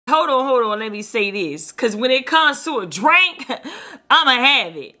on, let me say this. Because when it comes to a drink, I'ma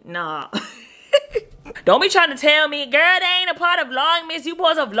have it. Nah. Don't be trying to tell me, girl, that ain't a part of Vlogmas. You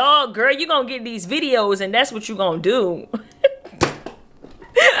supposed to vlog, girl. You gonna get these videos and that's what you gonna do.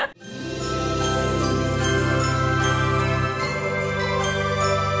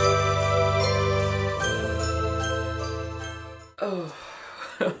 Oh.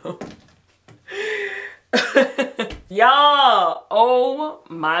 Y'all, oh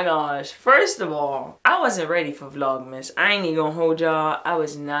my gosh. First of all, I wasn't ready for Vlogmas. I ain't even gonna hold y'all. I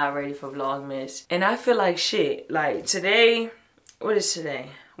was not ready for Vlogmas. And I feel like shit. Like today, what is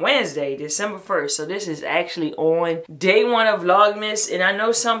today? Wednesday, December 1st. So this is actually on day 1 of Vlogmas. And I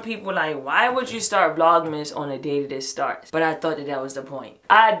know some people like, why would you start Vlogmas on the day that it starts? But I thought that that was the point.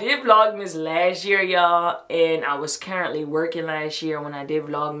 I did Vlogmas last year, y'all. And I was currently working last year when I did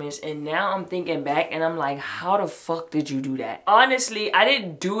Vlogmas. And now I'm thinking back and I'm like, how the fuck did you do that? Honestly, I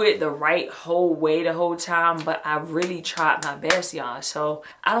didn't do it the right whole way the whole time. But I really tried my best, y'all. So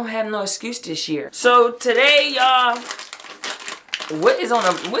I don't have no excuse this year. So today, y'all, what's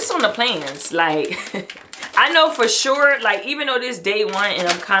on the plans? Like, I know for sure, like, even though this day 1 and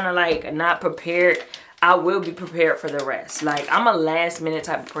I'm kind of like not prepared, I will be prepared for the rest. Like, I'm a last minute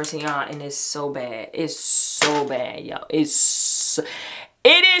type of person, y'all, and it's so bad. It's so bad, y'all. It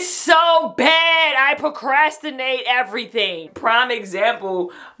is so bad. I procrastinate everything. Prime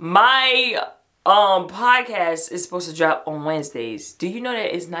example, my podcast is supposed to drop on Wednesdays. Do you know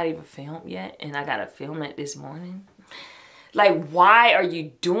that it's not even filmed yet and I gotta film it this morning? Like, why are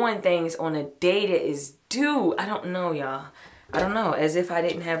you doing things on a day that is due? I don't know, y'all. I don't know. As if I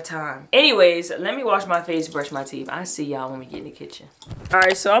didn't have time. Anyways, let me wash my face, brush my teeth. I see y'all when we get in the kitchen.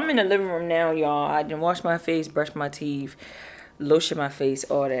 Alright, so I'm in the living room now, y'all. I done washed my face, brushed my teeth, lotion my face,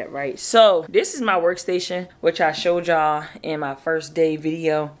 all that, right? So, this is my workstation, which I showed y'all in my first day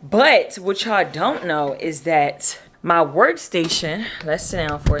video. But, what y'all don't know is that my workstation, let's sit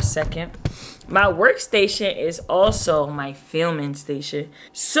down for a second. My workstation is also my filming station.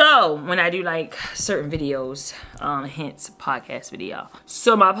 So when I do like certain videos, hence podcast video.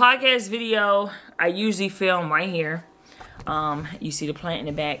 So my podcast video, I usually film right here. You see the plant in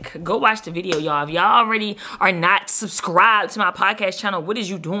the back. Go watch the video, y'all. If y'all already are not subscribed to my podcast channel, what is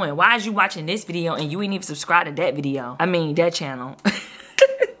you doing? Why is you watching this video and you ain't even subscribed to that video? I mean, that channel.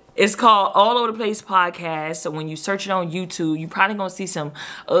 It's called All Over the Place Podcast. So when you search it on YouTube, you probably gonna see some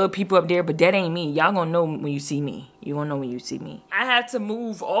other people up there, but that ain't me. Y'all gonna know when you see me. You gonna know when you see me. I have to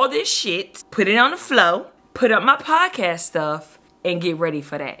move all this shit, put it on the floor, put up my podcast stuff, and get ready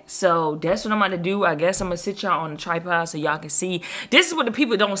for that. So that's what I'm about to do. I guess I'm gonna sit y'all on the tripod so y'all can see. This is what the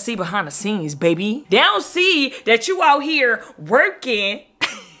people don't see behind the scenes, baby. They don't see that you out here working.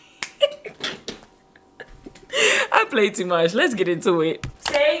 I play too much. Let's get into it.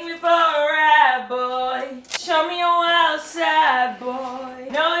 Take me for a ride, boy. Show me your wild side, boy.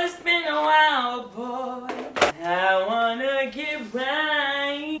 No, it's been a while, boy. I wanna get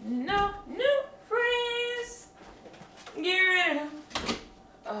right. No new friends. Get rid of them.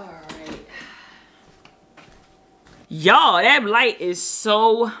 Alright. Y'all, that light is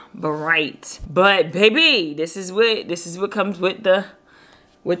so bright. But baby, this is what comes with the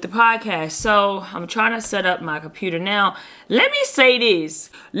podcast. So I'm trying to set up my computer now. Let me say this.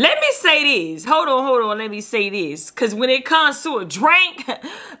 Hold on. Let me say this. Because when it comes to a drink,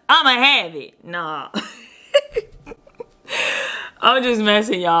 I'ma have it. Nah. I'm just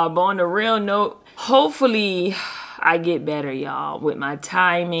messing, y'all. But on the real note, hopefully I get better, y'all. With my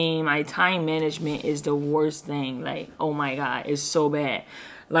timing, my time management is the worst thing. Like, oh my God, it's so bad.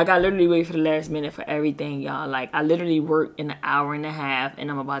 Like, I literally wait for the last minute for everything, y'all. Like, I literally work in an hour and a half,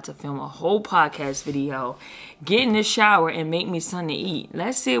 and I'm about to film a whole podcast video, get in the shower, and make me something to eat.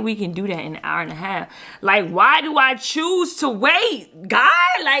 Let's see if we can do that in an hour and a half. Like, why do I choose to wait? God,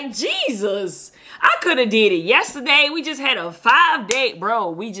 like, Jesus. I could have did it yesterday. We just had a 5-day,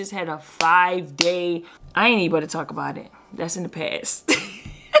 bro. We just had a 5-day. I ain't even about to talk about it. That's in the past.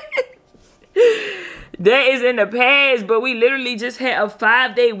 That is in the past, but we literally just had a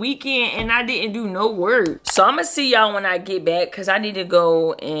 5-day weekend and I didn't do no work. So I'm gonna see y'all when I get back because I need to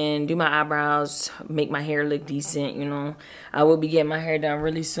go and do my eyebrows, make my hair look decent, you know. I will be getting my hair done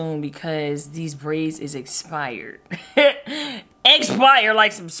really soon because these braids is expired. Expired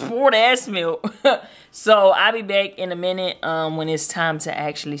like some sport ass milk. So I'll be back in a minute when it's time to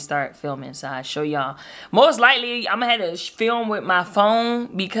actually start filming. So I'll show y'all. Most likely I'm gonna have to film with my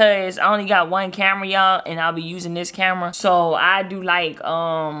phone because I only got one camera, y'all, and I'll be using this camera. So I do like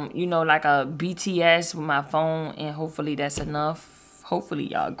you know, like a BTS with my phone, and hopefully that's enough. Hopefully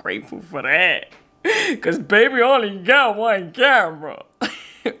y'all grateful for that. Cause baby only got one camera.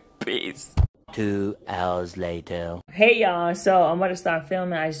 Peace. 2 hours later. Hey y'all, so I'm about to start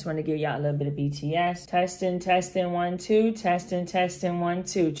filming. I just want to give y'all a little bit of BTS. Testing, testing, 1, 2. Testing, testing, 1,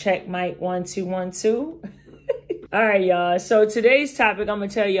 2. Check mic, 1, 2, 1, 2. All right, y'all. So today's topic, I'm going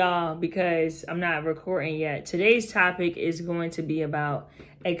to tell y'all because I'm not recording yet. Today's topic is going to be about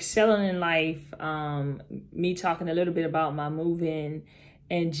excelling in life. Me talking a little bit about my move-in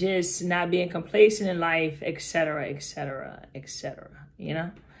and just not being complacent in life, etc., etc., etc. You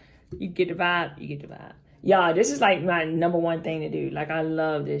know? You get the vibe, you get the vibe. Y'all, this is like my #1 thing to do. Like, I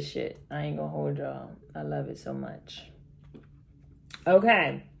love this shit. I ain't gonna hold y'all. I love it so much.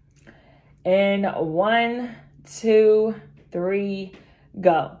 Okay. And 1, 2, 3,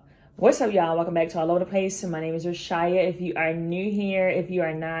 go. What's up, y'all? Welcome back to All Over the Place. My name is Rashaya. If you are new here, if you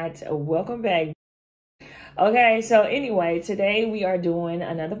are not, welcome back. Okay, so anyway, today we are doing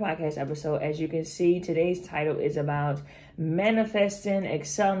another podcast episode. As you can see, today's title is about manifesting,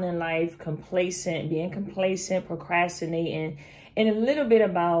 excelling in life, being complacent, procrastinating, and a little bit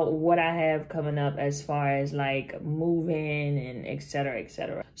about what I have coming up as far as like moving and etc.,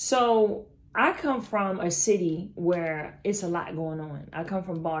 etc. So I come from a city where it's a lot going on. I come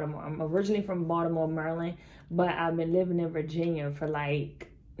from Baltimore. I'm originally from Baltimore, Maryland, but I've been living in Virginia for like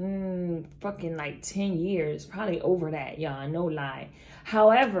fucking like 10 years, probably over that, y'all, no lie.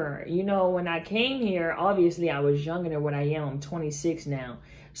 However, you know, when I came here, obviously I was younger than what I am. I'm 26 now.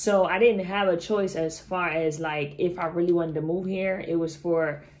 So I didn't have a choice as far as like if I really wanted to move here. It was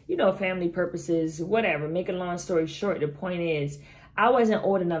for, you know, family purposes, whatever. Make a long story short, the point is I wasn't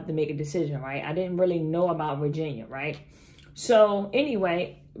old enough to make a decision, right? I didn't really know about Virginia, right? So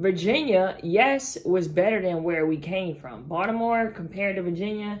anyway, Virginia, yes, was better than where we came from. Baltimore, compared to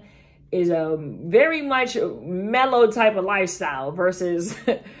Virginia, is a very much mellow type of lifestyle versus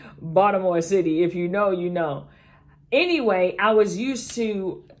Baltimore City. If you know, you know. Anyway, I was used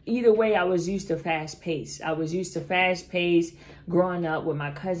to, either way, I was used to fast pace. I was used to fast pace growing up with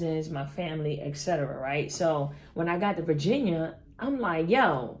my cousins, my family, etc., right? So when I got to Virginia, I'm like,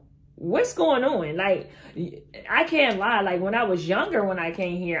 yo, what's going on? Like, I can't lie. Like, when I was younger, when I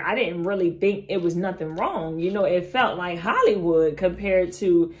came here, I didn't really think it was nothing wrong. You know, it felt like Hollywood compared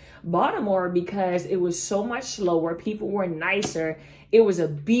to Baltimore because it was so much slower. People were nicer. It was a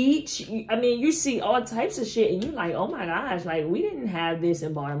beach. I mean, you see all types of shit and you're like, oh my gosh, like we didn't have this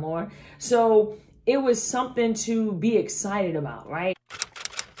in Baltimore. So it was something to be excited about, right?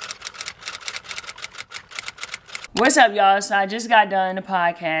 What's up, y'all? So I just got done the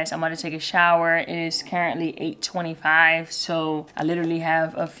podcast. I'm about to take a shower. It is currently 8:25, so I literally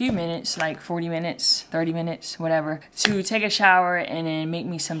have a few minutes, like 40 minutes, 30 minutes, whatever, to take a shower and then make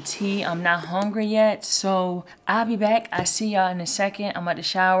me some tea. I'm not hungry yet, so I'll be back. I see y'all in a second. I'm about to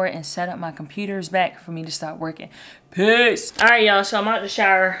shower and set up my computers back for me to start working. Peace. All right, y'all, so I'm out the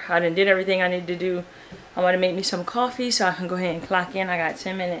shower. I done did everything I need to do. I'm about to make me some coffee so I can go ahead and clock in. I got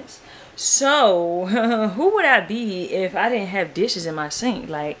 10 minutes. So, who would I be if I didn't have dishes in my sink?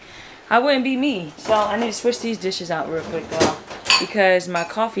 Like, I wouldn't be me. So, I need to switch these dishes out real quick, y'all, because my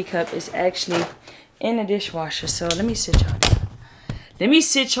coffee cup is actually in the dishwasher. So, let me sit y'all down. Let me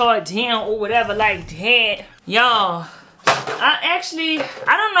sit y'all down or whatever like that. Y'all, I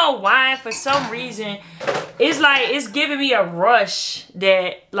don't know why, for some reason, it's like, it's giving me a rush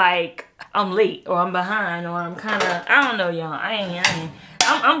that, like, I'm late or I'm behind or I'm kind of, I don't know, y'all.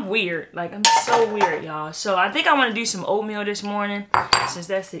 I'm weird. Like, I'm so weird, y'all. So I think I want to do some oatmeal this morning since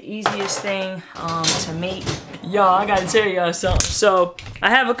that's the easiest thing to make. Y'all, I gotta tell y'all something. So I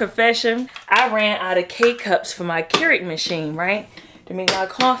have a confession. I ran out of K-cups for my Keurig machine, right? To make my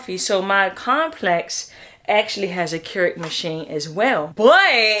coffee. So my complex actually has a Keurig machine as well.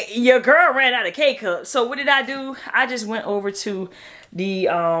 But your girl ran out of K-cups. So what did I do? I just went over to the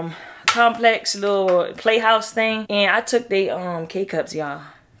complex little playhouse thing and I took the K-cups, y'all.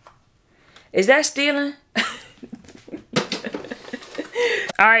 Is that stealing?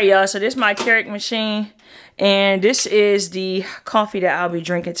 Alright, y'all, so this is my Keurig machine and this is the coffee that I'll be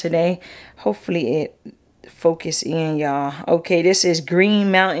drinking today. Hopefully it focus in, y'all. Okay, this is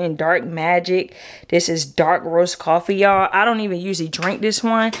Green Mountain Dark Magic. This is dark roast coffee, y'all. I don't even usually drink this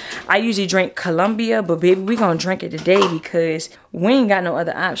one. I usually drink Columbia, but baby, we gonna drink it today because we ain't got no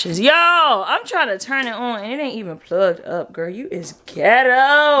other options. Yo, I'm trying to turn it on and it ain't even plugged up, girl. You is ghetto.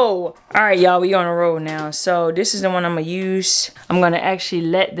 All right, y'all, we on a roll now. So this is the one I'm gonna use. I'm gonna actually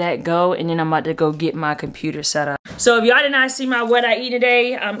let that go and then I'm about to go get my computer set up. So if y'all did not see my what I eat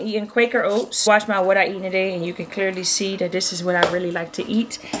today, I'm eating Quaker Oats. Watch my what I eat today and you can clearly see that this is what I really like to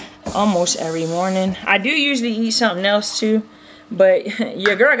eat almost every morning. I do usually eat something else too, But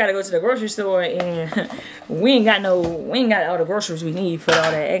your girl gotta go to the grocery store, and we ain't got all the groceries we need for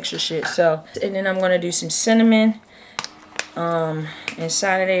all that extra shit. So, and then I'm gonna do some cinnamon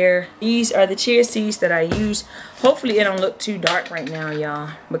inside of there. These are the chia seeds that I use. Hopefully it don't look too dark right now,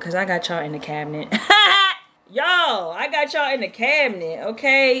 y'all, because I got y'all in the cabinet. Y'all, I got y'all in the cabinet,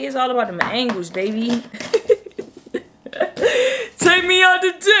 okay? It's all about them angles, baby. Take me out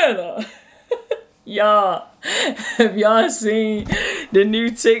to dinner. Y'all, have y'all seen the new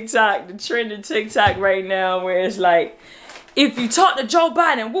TikTok, the trending TikTok right now, where it's like, if you talk to Joe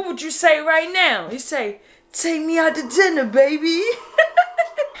Biden, what would you say right now? He say, take me out to dinner, baby.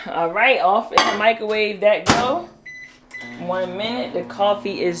 All right, off in the microwave that go. 1 minute, the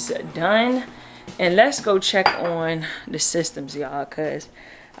coffee is done. And let's go check on the systems, y'all, because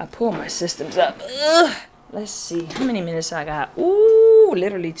I pulled my systems up. Ugh. Let's see how many minutes I got. Ooh,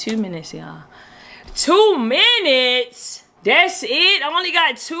 literally 2 minutes, y'all. 2 minutes? That's it? I only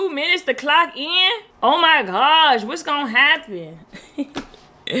got 2 minutes to clock in? Oh my gosh, what's gonna happen?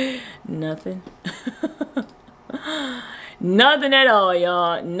 Nothing. Nothing at all,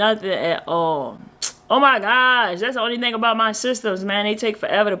 y'all. Nothing at all. Oh my gosh, that's the only thing about my systems, man. They take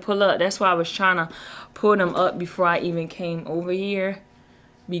forever to pull up. That's why I was trying to pull them up before I even came over here,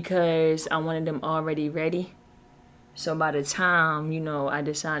 because I wanted them already ready. So by the time, you know, I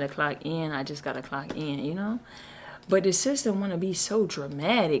decide to clock in, I just gotta clock in, you know? But the system wanna be so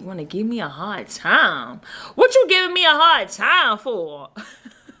dramatic, wanna give me a hard time. What you giving me a hard time for?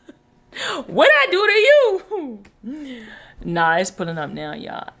 What I do to you? Nah, it's pulling up now,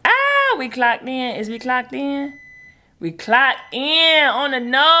 y'all. Ah, we clocked in. Is we clocked in? We clocked in on the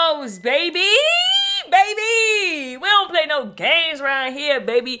nose, baby. Baby, we don't play no games around here,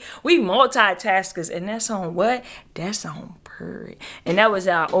 baby. We multitaskers, and that's on what? That's on purr. And that was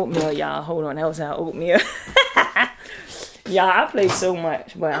our oatmeal, y'all. Hold on, that was our oatmeal. Y'all, I play so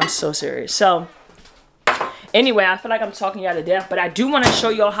much, but I'm so serious. So, anyway, I feel like I'm talking y'all to death, but I do want to show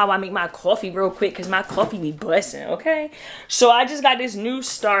y'all how I make my coffee real quick, because my coffee be busting, okay? So, I just got this new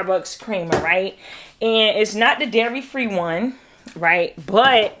Starbucks creamer, right? And it's not the dairy-free one, right?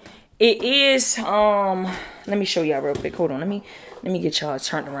 But it is, let me show y'all real quick. Hold on, let me get y'all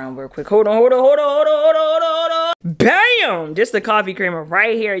turned around real quick. Hold on. Bam! This the coffee creamer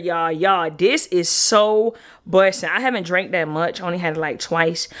right here, y'all. Y'all, this is so busting. I haven't drank that much. Only had it like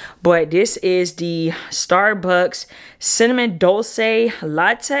twice. But this is the Starbucks Cinnamon Dulce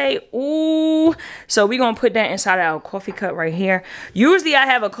Latte. Ooh. So we're going to put that inside our coffee cup right here. Usually I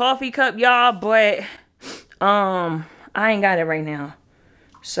have a coffee cup, y'all. But I ain't got it right now.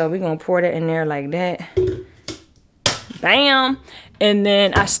 So we're going to pour that in there like that. Bam. And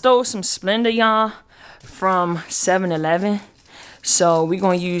then I stole some Splenda, y'all, from 7-Eleven. So we're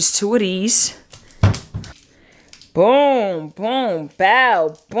going to use 2 of these. Boom, boom,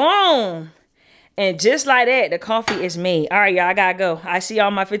 bow, boom. And just like that, the coffee is made. All right, y'all, I got to go. I see y'all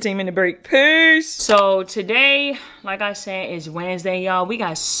on my 15-minute break. Peace. So today, like I said, is Wednesday, y'all. We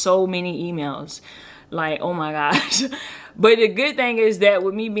got so many emails. Like, oh my gosh. But the good thing is that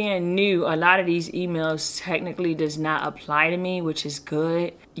with me being new, a lot of these emails technically does not apply to me, which is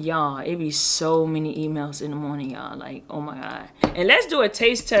good. Y'all, it be so many emails in the morning, y'all. Like, oh my God. And let's do a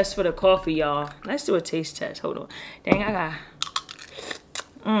taste test for the coffee, y'all. Let's do a taste test. Hold on. Dang, I got...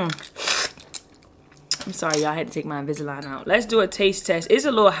 I'm sorry, y'all. I had to take my Invisalign out. Let's do a taste test. It's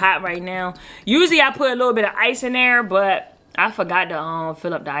a little hot right now. Usually I put a little bit of ice in there, but I forgot to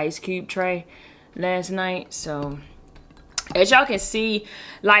fill up the ice cube tray last night. So as y'all can see,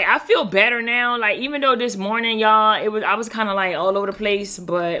 like, I feel better now. Like, even though this morning, y'all, I was kind of like all over the place,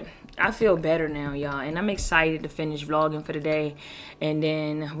 but I feel better now, y'all, and I'm excited to finish vlogging for the day. And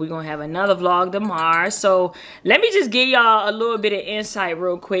then we're gonna have another vlog tomorrow. So let me just give y'all a little bit of insight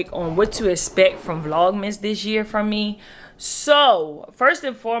real quick on what to expect from Vlogmas this year from me. So, first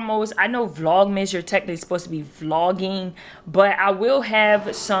and foremost, I know Vlogmas, you're technically supposed to be vlogging, but I will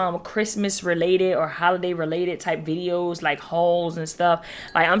have some Christmas related or holiday related type videos, like hauls and stuff.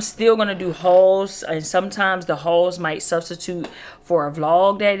 Like, I'm still gonna do hauls, and sometimes the hauls might substitute for a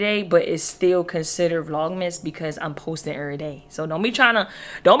vlog that day, but it's still considered Vlogmas because I'm posting every day. So don't be trying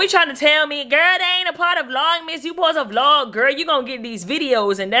to tell me, girl, that ain't a part of Vlogmas. You supposed to vlog, girl. You gonna get these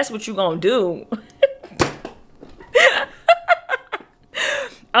videos, and that's what you gonna do.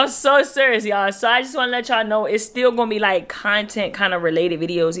 I'm so serious, y'all. So I just want to let y'all know it's still going to be like content kind of related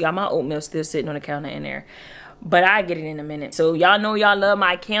videos. Y'all, my oatmeal's still sitting on the counter in there. But I get it in a minute. So y'all know y'all love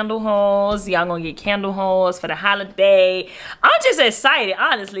my candle hauls. Y'all going to get candle hauls for the holiday. I'm just excited,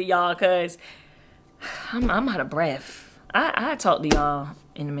 honestly, y'all, because I'm out of breath. I'll talk to y'all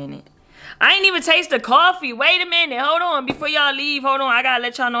in a minute. I ain't even taste the coffee. Wait a minute. Hold on. Before y'all leave, hold on. I gotta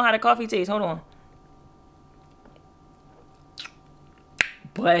let y'all know how the coffee tastes. Hold on.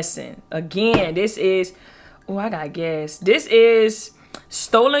 Blessing. Again, this is... Oh, I gotta guess. This is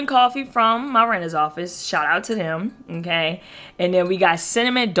stolen coffee from my renter's office. Shout out to them. Okay. And then we got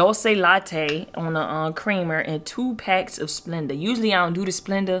cinnamon dulce latte on the creamer and 2 packs of Splenda. Usually I don't do the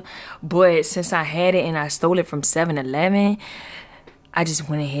Splenda, but since I had it and I stole it from 7-Eleven, I just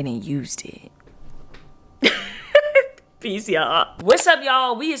went ahead and used it. Peace, y'all. What's up,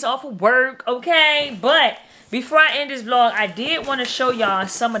 y'all? We is off of work, okay? But before I end this vlog, I did want to show y'all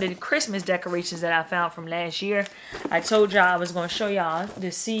some of the Christmas decorations that I found from last year. I told y'all I was going to show y'all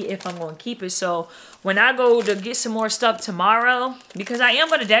to see if I'm going to keep it. So when I go to get some more stuff tomorrow, because I am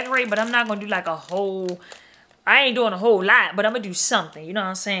going to decorate, but I'm not going to do like a whole... I ain't doing a whole lot, but I'm going to do something. You know what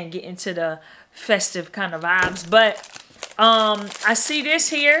I'm saying? Get into the festive kind of vibes. But I see this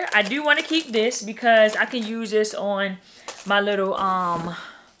here. I do want to keep this because I can use this on my little...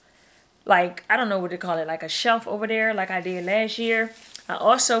 like, I don't know what to call it, like a shelf over there like I did last year. I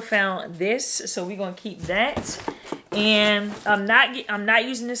also found this, so we're gonna keep that. And I'm not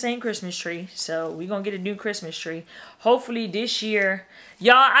using the same Christmas tree, so we're gonna get a new Christmas tree. Hopefully this year,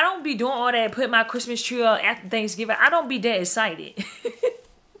 y'all, I don't be doing all that, put my Christmas tree up after Thanksgiving. I don't be that excited.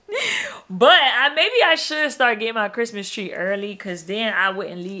 But maybe I should start getting my Christmas tree early, cause then I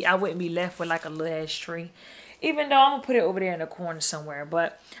wouldn't be left with like a little ass tree. Even though I'm going to put it over there in the corner somewhere.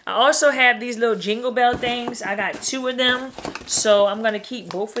 But I also have these little jingle bell things. I got 2 of them. So I'm going to keep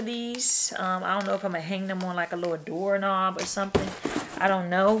both of these. I don't know if I'm going to hang them on like a little doorknob or something. I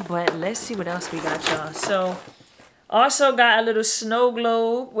don't know. But let's see what else we got, y'all. So also got a little snow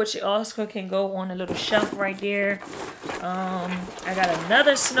globe, which also can go on a little shelf right there. I got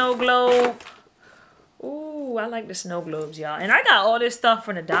another snow globe. Ooh, I like the snow globes, y'all. And I got all this stuff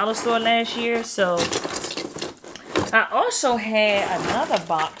from the dollar store last year. So... I also had another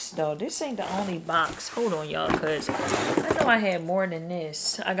box, though. This ain't the only box. Hold on, y'all, because I know I had more than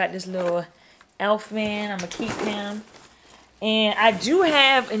this. I got this little elf man. I'm going to keep him. And I do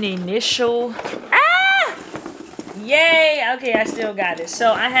have an initial... Ah! Yay! Okay, I still got it.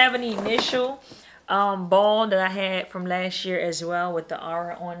 So, I have an initial ball that I had from last year as well with the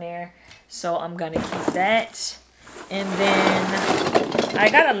aura on there. So, I'm going to keep that. And then I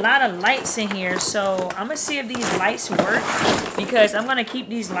got a lot of lights in here, so I'm gonna see if these lights work, because I'm gonna keep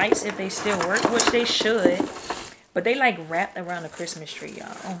these lights if they still work, which they should. But they like wrapped around the Christmas tree,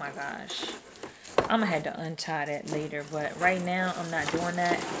 y'all. Oh my gosh. I'm gonna have to untie that later, but right now I'm not doing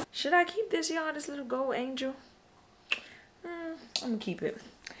that. Should I keep this, y'all, this little gold angel? I'm gonna keep it.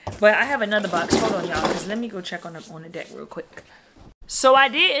 But I have another box. Hold on, y'all, because let me go check on the deck real quick. So I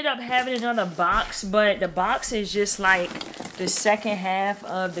did end up having another box, but the box is just like the second half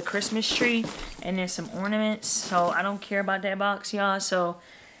of the Christmas tree and then some ornaments. So I don't care about that box, y'all. So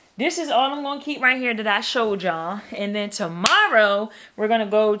this is all I'm going to keep right here that I showed y'all. And then tomorrow we're going to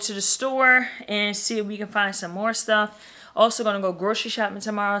go to the store and see if we can find some more stuff. Also going to go grocery shopping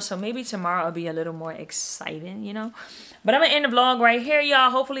tomorrow. So maybe tomorrow will be a little more exciting, you know. But I'm going to end the vlog right here,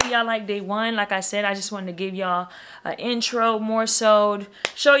 y'all. Hopefully, y'all like day 1. Like I said, I just wanted to give y'all an intro more so.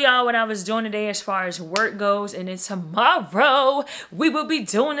 Show y'all what I was doing today as far as work goes. And then tomorrow, we will be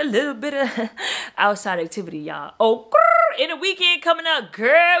doing a little bit of outside activity, y'all. Oh, in the weekend coming up,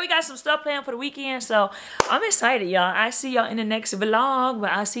 girl. We got some stuff planned for the weekend. So, I'm excited, y'all. I see y'all in the next vlog.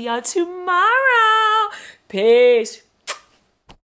 But I'll see y'all tomorrow. Peace.